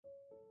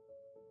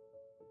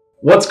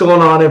What's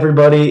going on,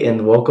 everybody,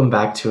 and welcome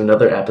back to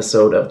another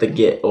episode of the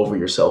Get Over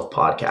Yourself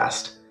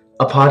podcast,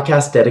 a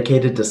podcast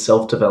dedicated to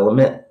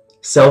self-development,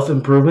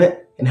 self-improvement,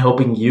 and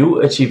helping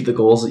you achieve the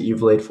goals that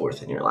you've laid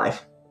forth in your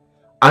life.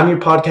 I'm your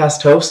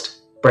podcast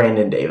host,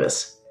 Brandon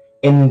Davis,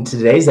 and in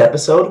today's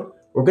episode,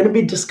 we're going to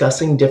be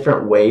discussing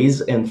different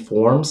ways and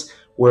forms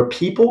where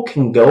people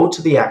can go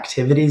to the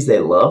activities they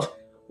love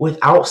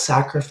without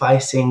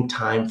sacrificing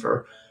time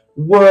for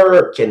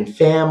work and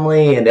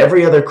family and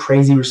every other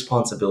crazy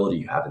responsibility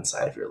you have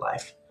inside of your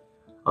life.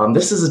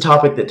 This is a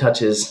topic that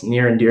touches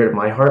near and dear to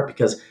my heart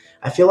because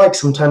I feel like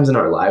sometimes in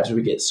our lives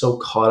we get so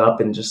caught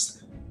up in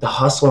just the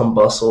hustle and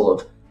bustle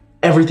of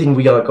everything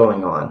we got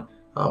going on,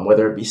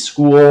 whether it be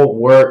school,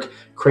 work,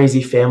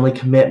 crazy family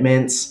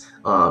commitments,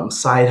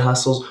 side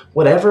hustles,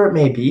 whatever it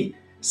may be.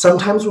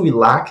 Sometimes we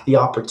lack the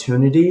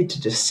opportunity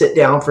to just sit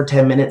down for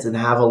 10 minutes and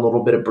have a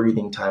little bit of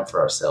breathing time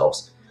for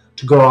ourselves,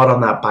 to go out on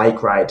that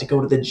bike ride, to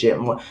go to the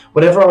gym,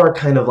 whatever our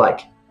kind of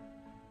like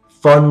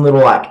fun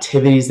little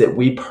activities that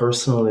we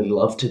personally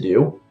love to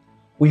do,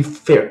 we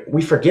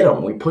forget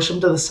them. We push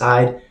them to the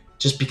side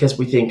just because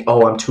we think,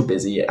 oh, I'm too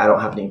busy. I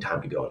don't have any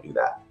time to go and do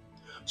that.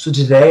 So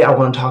today I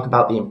want to talk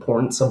about the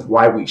importance of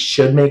why we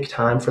should make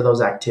time for those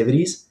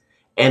activities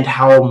and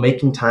how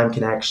making time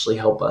can actually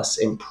help us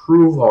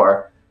improve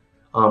our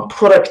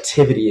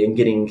productivity and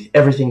getting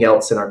everything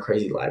else in our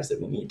crazy lives that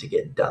we need to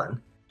get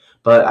done.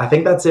 But I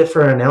think that's it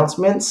for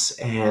announcements.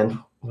 And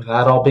with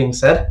that all being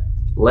said,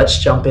 let's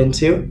jump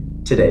into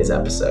today's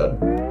episode.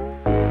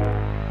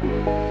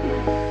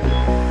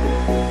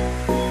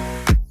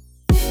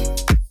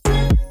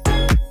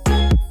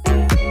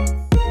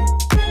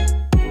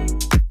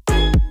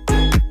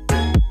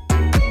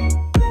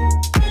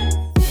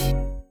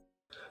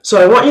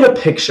 So I want you to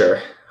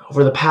picture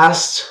over the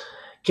past,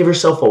 give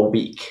yourself a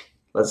week.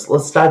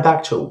 Let's dive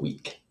back to a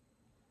week.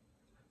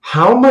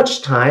 How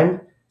much time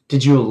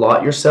did you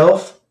allot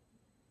yourself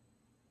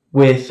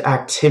with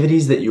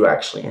activities that you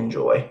actually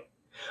enjoy?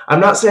 I'm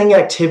not saying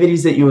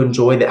activities that you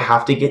enjoy that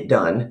have to get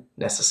done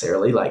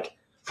necessarily. Like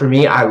for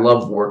me, I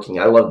love working.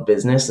 I love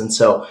business. And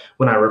so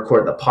when I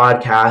record the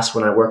podcast,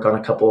 when I work on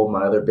a couple of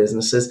my other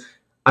businesses,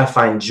 I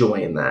find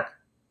joy in that.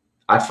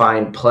 I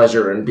find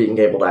pleasure in being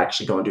able to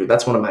actually go and do it.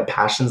 That's one of my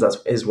passions. That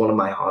is one of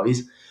my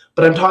hobbies.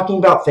 But I'm talking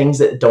about things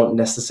that don't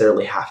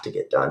necessarily have to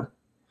get done.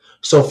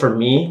 So for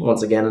me,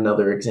 once again,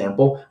 another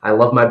example, I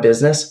love my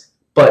business,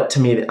 but to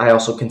me, I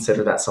also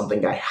consider that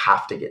something I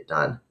have to get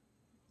done.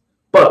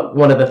 But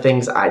one of the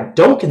things I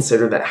don't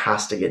consider that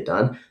has to get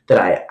done that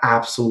I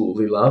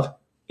absolutely love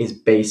is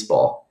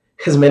baseball.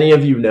 As many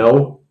of you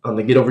know, on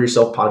the Get Over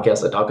Yourself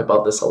podcast, I talk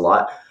about this a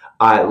lot.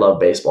 I love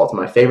baseball. It's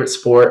my favorite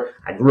sport.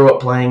 I grew up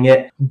playing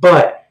it,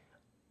 but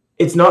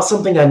it's not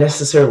something I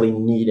necessarily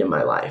need in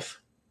my life.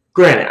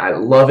 Granted, I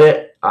love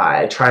it.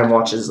 I try and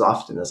watch it as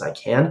often as I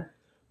can.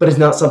 But it's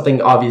not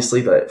something,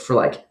 obviously, that for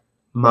like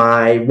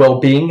my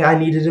well-being I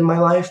need it in my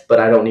life, but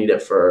I don't need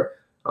it for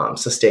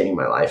sustaining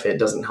my life. It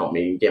doesn't help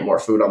me get more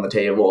food on the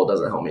table. It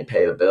doesn't help me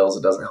pay the bills.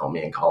 It doesn't help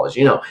me in college.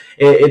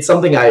 It's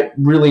something I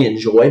really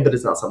enjoy, but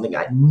it's not something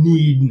I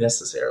need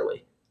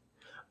necessarily.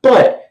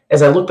 But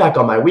as I look back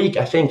on my week,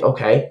 I think,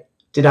 okay,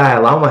 did I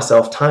allow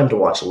myself time to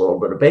watch a little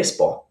bit of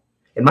baseball?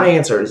 And my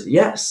answer is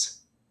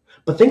yes.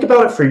 But think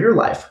about it for your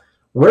life.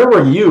 Where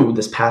were you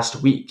this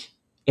past week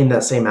in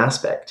that same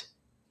aspect?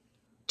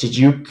 Did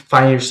you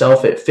find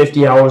yourself at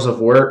 50 hours of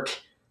work,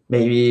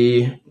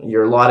 maybe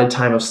your allotted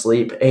time of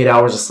sleep, 8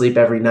 hours of sleep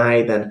every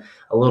night, then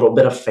a little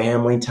bit of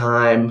family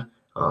time,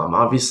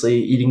 obviously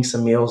eating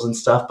some meals and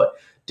stuff, but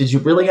did you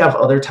really have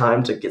other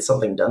time to get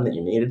something done that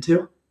you needed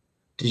to?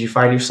 Did you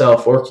find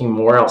yourself working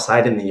more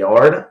outside in the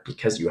yard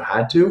because you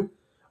had to?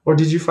 Or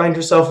did you find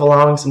yourself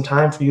allowing some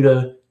time for you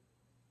to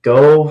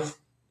go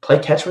play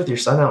catch with your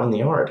son out in the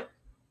yard?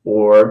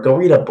 Or go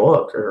read a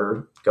book,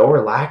 or go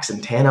relax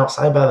and tan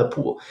outside by the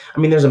pool. I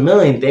mean, there's a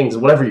million things,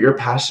 whatever you're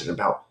passionate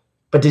about.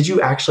 But did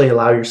you actually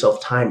allow yourself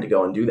time to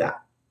go and do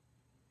that?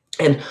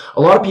 And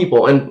a lot of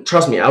people, and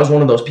trust me, I was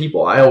one of those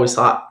people. I always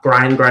thought,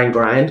 grind.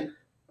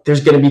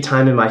 There's going to be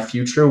time in my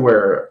future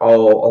where I'll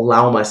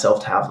allow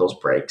myself to have those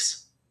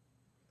breaks.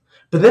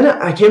 But then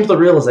I came to the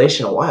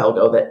realization a while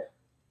ago that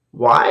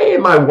why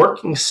am I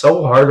working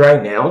so hard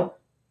right now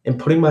and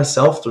putting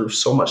myself through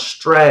so much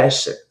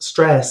stress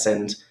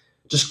and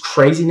just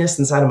craziness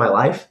inside of my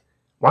life?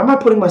 Why am I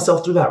putting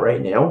myself through that right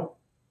now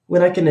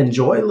when I can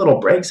enjoy little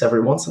breaks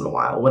every once in a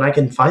while, when I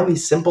can find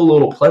these simple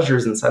little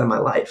pleasures inside of my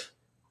life?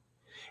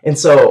 And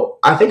so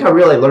I think I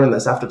really learned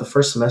this after the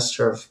first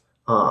semester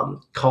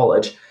of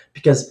college,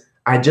 because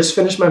I just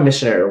finished my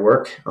missionary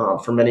work.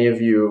 For many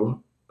of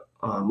you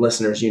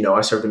listeners,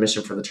 I served a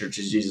mission for the Church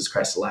of Jesus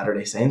Christ of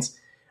Latter-day Saints.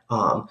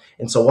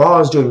 And so while I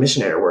was doing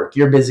missionary work,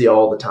 you're busy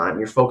all the time.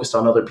 You're focused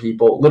on other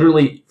people.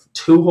 Literally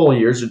 2 whole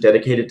years are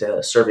dedicated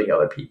to serving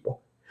other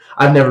people.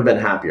 I've never been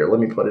happier. Let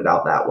me put it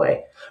out that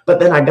way. But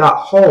then I got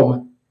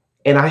home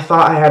and I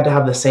thought I had to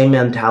have the same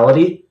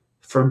mentality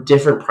for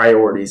different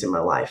priorities in my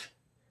life.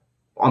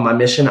 On my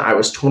mission, I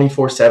was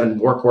 24/7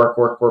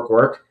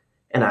 work.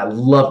 And I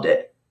loved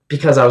it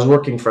because I was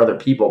working for other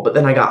people. But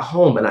then I got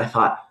home and I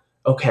thought,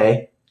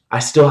 okay, I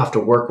still have to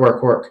work,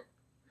 work, work.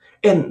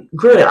 And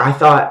granted, I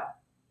thought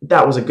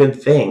that was a good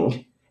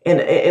thing.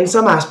 And in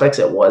some aspects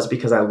it was,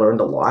 because I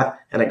learned a lot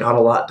and I got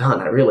a lot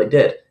done. I really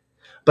did.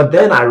 But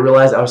then I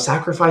realized I was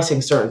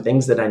sacrificing certain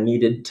things that I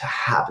needed to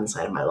have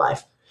inside of my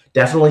life.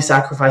 Definitely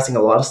sacrificing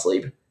a lot of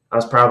sleep. I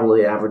was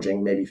probably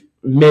averaging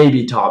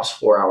maybe tops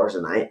 4 hours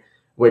a night,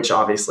 which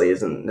obviously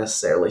isn't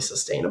necessarily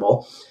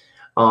sustainable.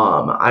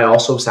 I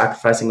also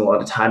sacrificing a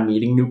lot of time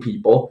meeting new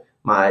people.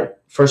 My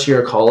first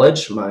year of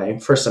college, my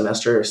first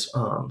semester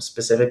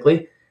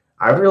specifically,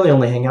 I really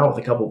only hang out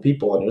with a couple of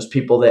people, and it was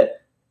people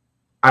that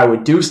I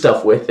would do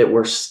stuff with that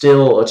were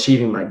still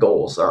achieving my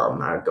goals.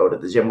 I would go to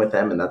the gym with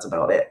them, and that's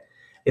about it.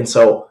 And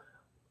so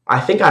I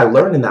think I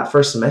learned in that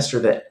first semester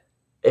that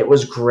it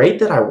was great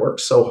that I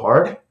worked so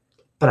hard,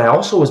 but I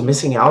also was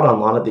missing out on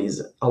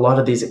a lot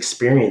of these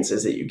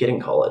experiences that you get in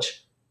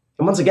college.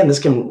 And once again, this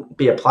can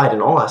be applied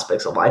in all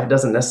aspects of life. It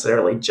doesn't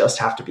necessarily just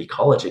have to be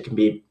college. It can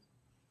be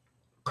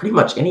pretty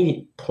much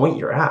any point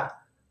you're at.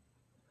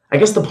 I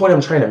guess the point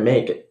I'm trying to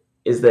make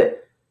is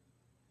that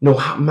no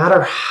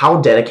matter how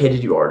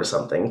dedicated you are to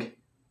something,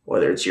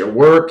 whether it's your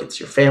work,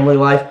 it's your family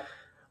life,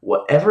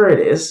 whatever it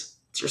is,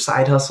 it's your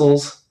side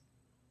hustles,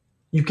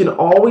 you can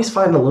always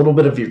find a little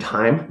bit of your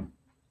time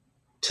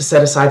to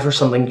set aside for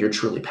something you're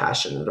truly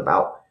passionate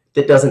about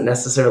that doesn't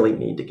necessarily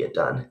need to get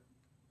done.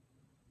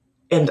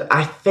 And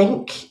I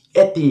think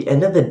at the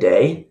end of the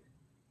day,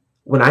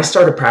 when I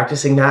started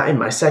practicing that in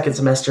my second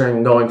semester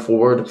and going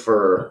forward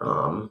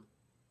for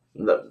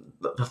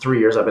the 3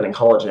 years I've been in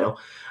college now,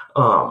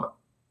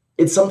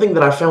 it's something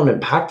that I found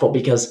impactful,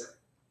 because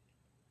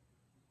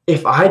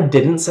if I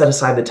didn't set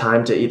aside the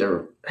time to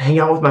either hang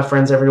out with my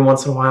friends every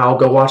once in a while,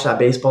 go watch that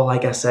baseball,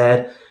 like I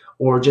said,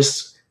 or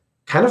just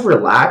kind of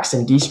relax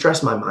and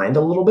de-stress my mind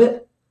a little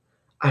bit,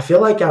 I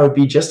feel like I would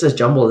be just as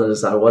jumbled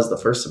as I was the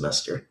first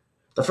semester.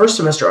 The first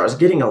semester, I was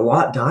getting a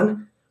lot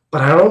done,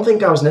 but I don't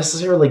think I was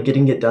necessarily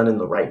getting it done in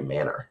the right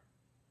manner.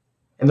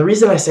 And the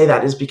reason I say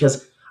that is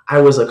because I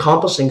was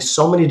accomplishing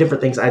so many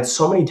different things. I had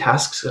so many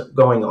tasks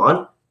going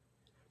on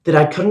that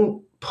I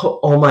couldn't put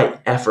all my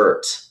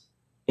effort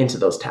into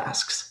those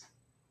tasks.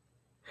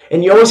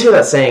 And you always hear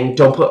that saying,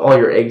 don't put all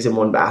your eggs in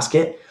one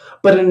basket.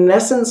 But in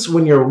essence,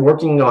 when you're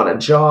working on a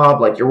job,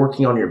 like you're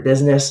working on your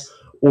business,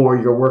 or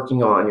you're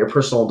working on your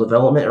personal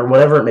development, or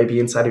whatever it may be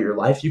inside of your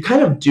life, you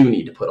kind of do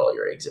need to put all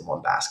your eggs in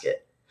one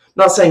basket. I'm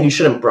not saying you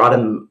shouldn't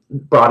broaden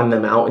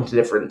them out into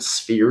different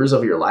spheres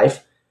of your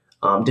life,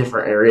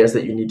 different areas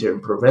that you need to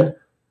improve in.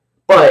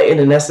 But in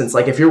an essence,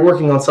 like if you're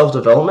working on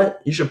self-development,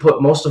 you should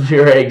put most of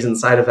your eggs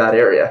inside of that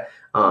area,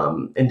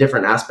 in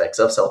different aspects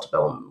of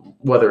self-development,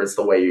 whether it's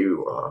the way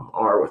you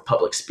are with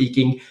public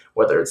speaking,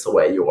 whether it's the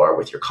way you are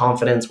with your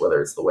confidence, whether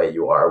it's the way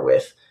you are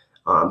with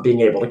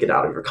being able to get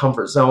out of your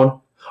comfort zone.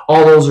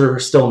 All those are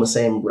still in the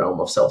same realm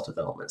of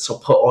self-development. So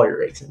put all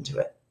your eggs into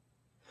it.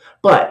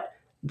 But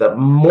the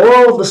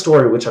moral of the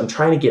story, which I'm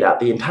trying to get at,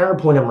 the entire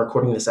point I'm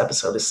recording this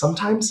episode, is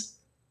sometimes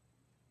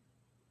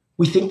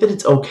we think that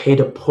it's okay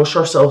to push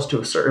ourselves to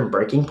a certain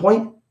breaking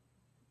point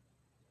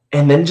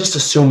and then just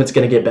assume it's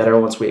going to get better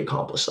once we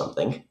accomplish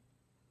something.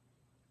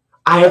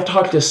 I have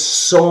talked to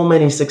so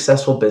many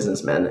successful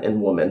businessmen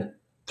and women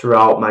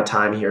throughout my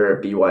time here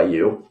at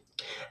BYU.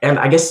 And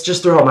I guess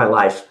just throughout my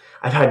life,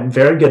 I've had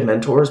very good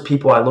mentors,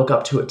 people I look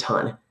up to a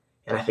ton.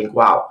 And I think,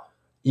 wow,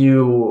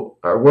 you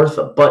are worth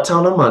a butt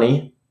ton of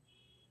money.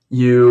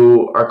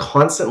 You are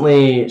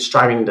constantly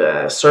striving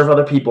to serve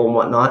other people and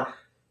whatnot.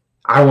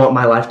 I want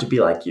my life to be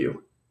like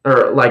you,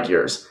 or like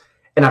yours.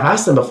 And I've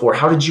asked them before,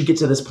 how did you get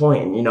to this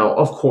point? And,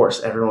 of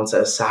course, everyone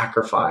says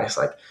sacrifice.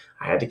 Like,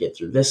 I had to get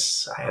through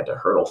this. I had to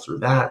hurdle through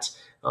that.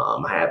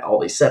 I had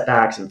all these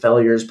setbacks and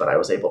failures, but I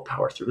was able to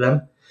power through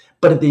them.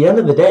 But at the end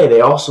of the day,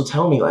 they also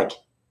tell me, like,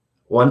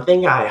 one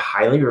thing I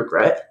highly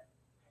regret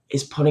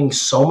is putting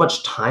so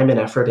much time and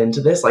effort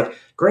into this. Like,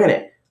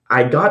 granted,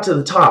 I got to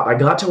the top. I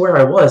got to where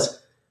I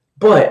was.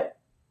 But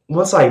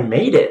once I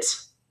made it,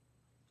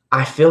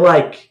 I feel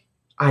like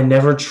I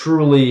never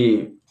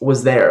truly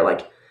was there.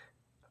 Like,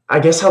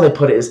 I guess how they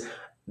put it is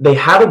they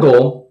had a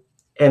goal,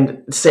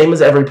 and same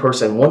as every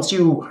person, once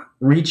you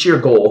reach your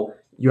goal,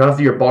 you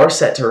have your bar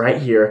set to right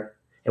here.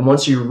 And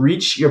once you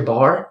reach your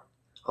bar,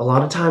 a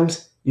lot of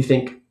times you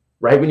think,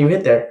 right when you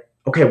hit there,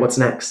 okay, what's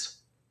next?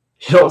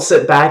 You don't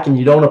sit back and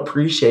you don't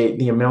appreciate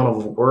the amount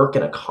of work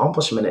and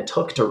accomplishment it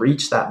took to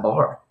reach that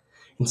bar.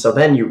 And so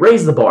then you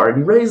raise the bar and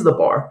you raise the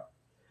bar.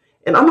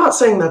 And I'm not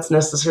saying that's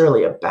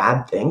necessarily a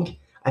bad thing.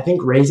 I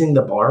think raising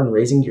the bar and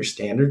raising your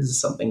standards is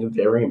something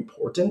very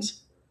important.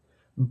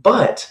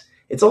 But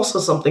it's also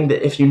something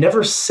that if you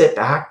never sit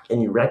back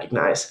and you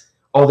recognize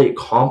all the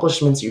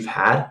accomplishments you've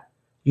had,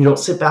 you don't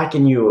sit back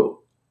and you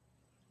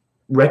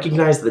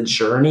recognize the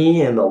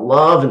journey and the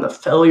love and the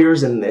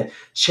failures and the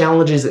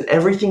challenges and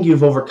everything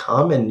you've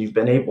overcome and you've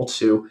been able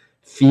to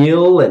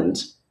feel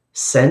and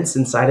sense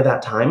inside of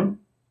that time,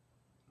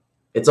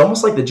 it's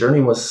almost like the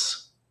journey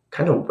was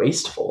kind of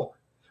wasteful.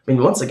 I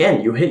mean, once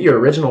again, you hit your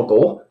original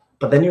goal,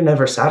 but then you're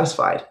never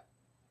satisfied.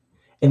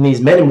 And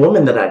these men and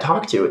women that I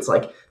talk to, it's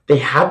like they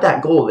had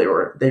that goal.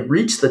 They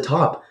reached the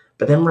top,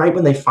 but then right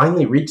when they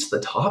finally reached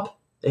the top,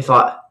 they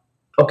thought,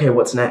 okay,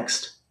 what's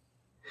next?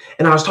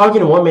 And I was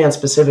talking to one man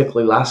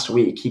specifically last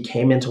week. He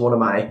came into one of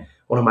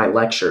my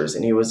lectures,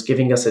 and he was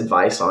giving us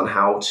advice on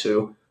how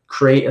to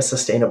create a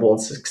sustainable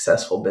and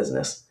successful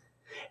business.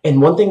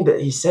 And one thing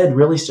that he said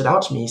really stood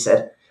out to me. He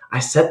said, I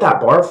set that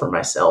bar for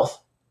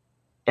myself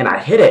and I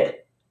hit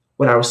it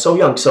when I was so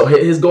young. So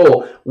his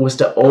goal was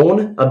to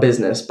own a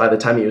business by the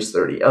time he was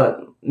 30.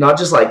 Not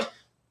just like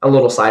a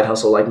little side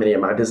hustle like many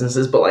of my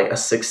businesses, but like a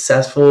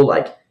successful,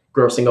 like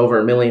grossing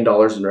over $1 million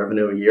in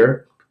revenue a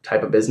year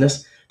type of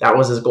business. That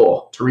was his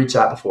goal, to reach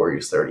that before he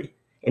was 30.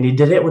 And he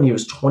did it when he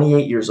was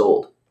 28 years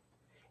old.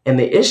 And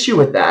the issue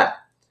with that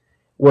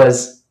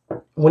was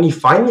when he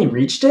finally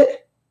reached it,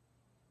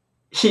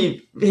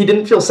 he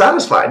didn't feel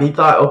satisfied. He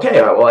thought,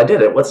 okay, well, I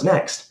did it. What's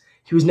next?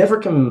 He was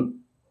never,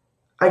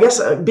 I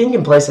guess being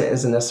complacent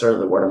isn't necessarily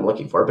the word I'm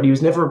looking for, but he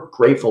was never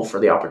grateful for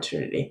the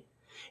opportunity.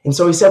 And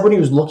so he said when he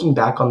was looking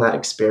back on that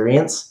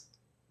experience,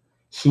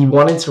 he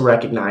wanted to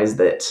recognize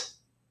that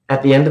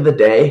at the end of the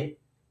day,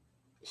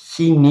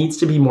 he needs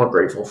to be more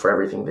grateful for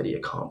everything that he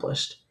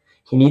accomplished.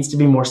 He needs to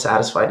be more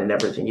satisfied in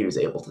everything he was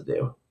able to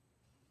do.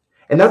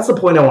 And that's the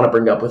point I want to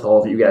bring up with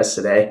all of you guys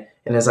today.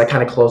 And as I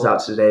kind of close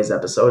out today's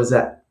episode, is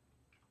that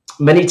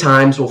many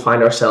times we'll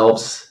find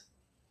ourselves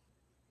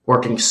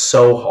working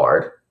so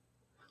hard.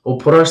 We'll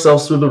put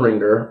ourselves through the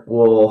ringer.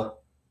 We'll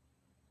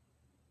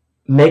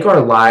make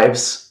our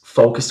lives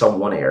focused on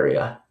one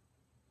area.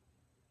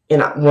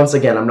 And once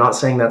again, I'm not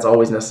saying that's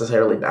always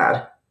necessarily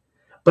bad.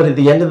 But at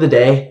the end of the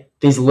day,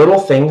 these little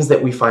things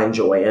that we find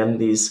joy in,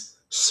 these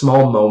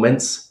small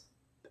moments,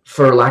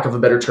 for lack of a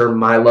better term,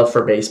 my love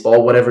for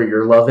baseball, whatever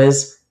your love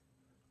is,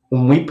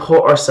 when we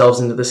put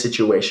ourselves into the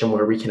situation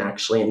where we can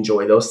actually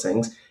enjoy those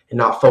things and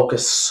not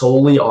focus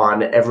solely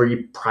on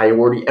every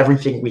priority,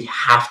 everything we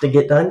have to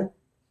get done,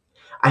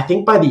 I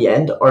think by the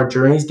end, our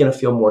journey is going to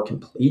feel more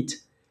complete,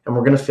 and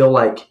we're going to feel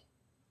like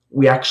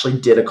we actually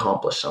did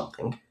accomplish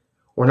something.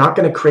 We're not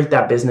going to create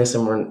that business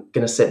and we're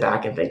going to sit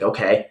back and think,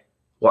 okay,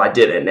 well, I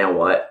did it. Now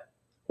what?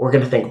 We're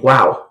going to think,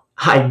 wow,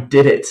 I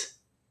did it.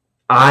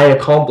 I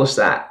accomplished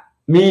that.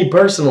 Me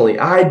personally,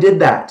 I did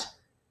that.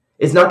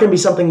 It's not going to be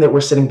something that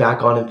we're sitting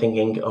back on and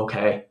thinking,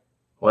 okay,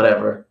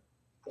 whatever.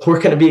 We're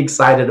going to be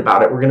excited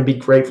about it. We're going to be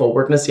grateful.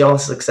 We're going to see all the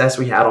success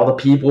we had, all the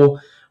people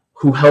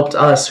who helped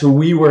us, who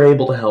we were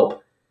able to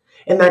help.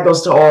 And that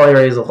goes to all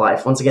areas of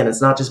life. Once again,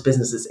 it's not just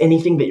business. It's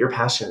anything that you're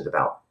passionate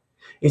about.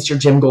 It's your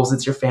gym goals.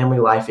 It's your family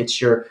life. It's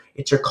your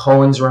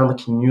callings around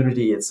the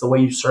community. It's the way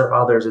you serve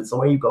others. It's the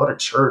way you go to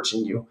church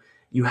and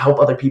you help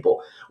other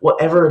people.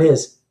 Whatever it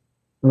is,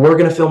 we're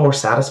going to feel more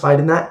satisfied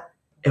in that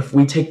if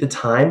we take the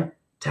time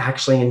to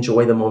actually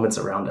enjoy the moments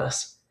around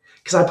us.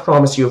 Because I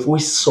promise you, if we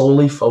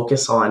solely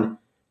focus on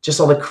just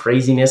all the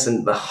craziness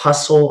and the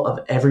hustle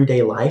of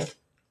everyday life,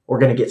 we're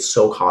going to get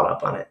so caught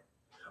up on it.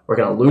 We're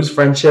going to lose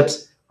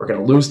friendships. We're going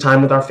to lose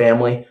time with our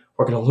family.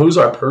 We're going to lose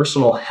our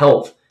personal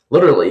health.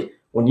 Literally,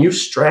 when you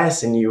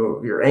stress and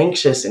you're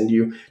anxious and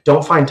you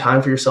don't find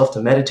time for yourself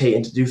to meditate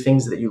and to do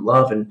things that you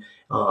love and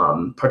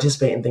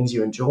participate in things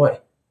you enjoy,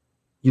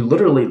 you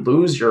literally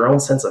lose your own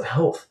sense of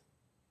health.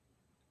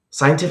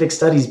 Scientific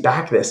studies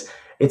back this.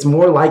 It's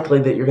more likely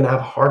that you're going to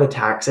have heart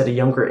attacks at a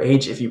younger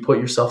age if you put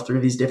yourself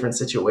through these different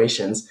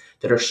situations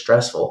that are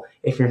stressful,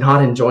 if you're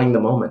not enjoying the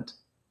moment.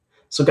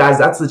 So guys,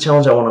 that's the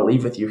challenge I want to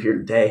leave with you here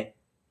today,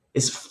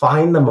 is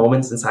find the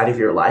moments inside of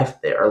your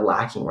life that are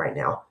lacking right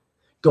now.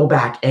 Go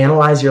back,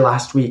 analyze your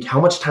last week. How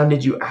much time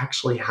did you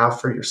actually have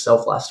for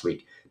yourself last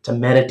week to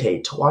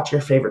meditate, to watch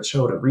your favorite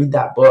show, to read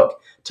that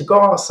book, to go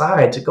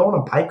outside, to go on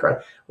a bike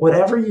ride,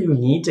 whatever you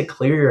need to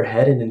clear your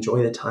head and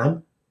enjoy the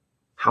time?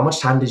 How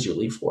much time did you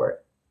leave for it?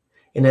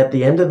 And at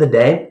the end of the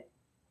day,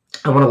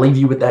 I want to leave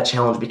you with that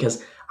challenge,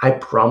 because I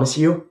promise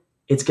you,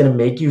 it's going to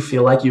make you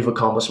feel like you've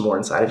accomplished more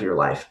inside of your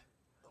life.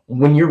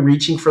 When you're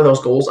reaching for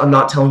those goals, I'm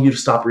not telling you to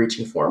stop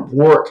reaching for them.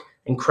 Work,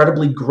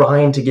 incredibly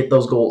grind to get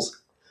those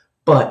goals,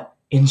 but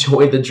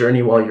enjoy the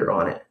journey while you're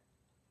on it.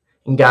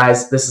 And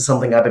guys, this is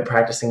something I've been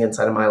practicing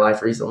inside of my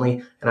life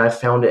recently, and I've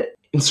found it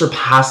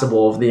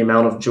unsurpassable of the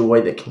amount of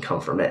joy that can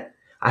come from it.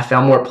 I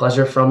found more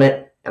pleasure from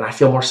it, and I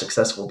feel more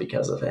successful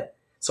because of it.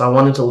 So I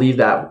wanted to leave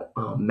that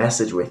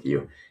message with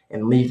you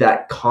and leave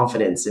that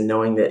confidence in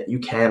knowing that you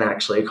can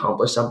actually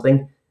accomplish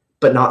something,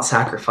 but not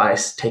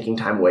sacrifice taking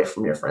time away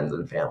from your friends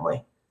and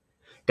family.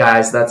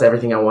 Guys, that's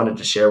everything I wanted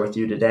to share with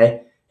you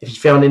today. If you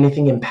found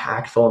anything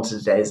impactful in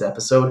today's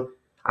episode,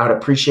 I would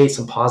appreciate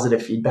some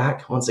positive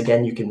feedback. Once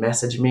again, you can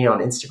message me on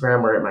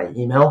Instagram or at my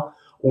email,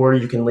 or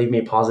you can leave me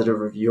a positive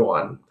review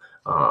on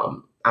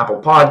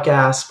Apple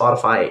Podcasts,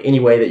 Spotify, any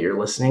way that you're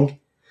listening.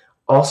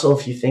 Also,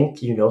 if you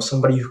think you know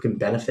somebody who can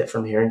benefit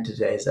from hearing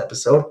today's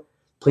episode,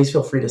 please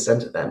feel free to send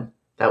to them.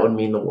 That would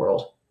mean the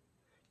world.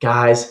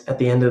 Guys, at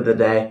the end of the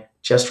day,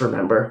 just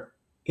remember,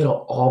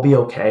 it'll all be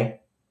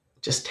okay.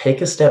 Just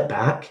take a step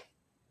back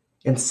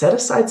and set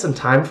aside some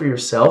time for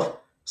yourself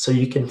so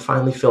you can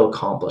finally feel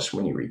accomplished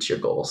when you reach your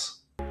goals.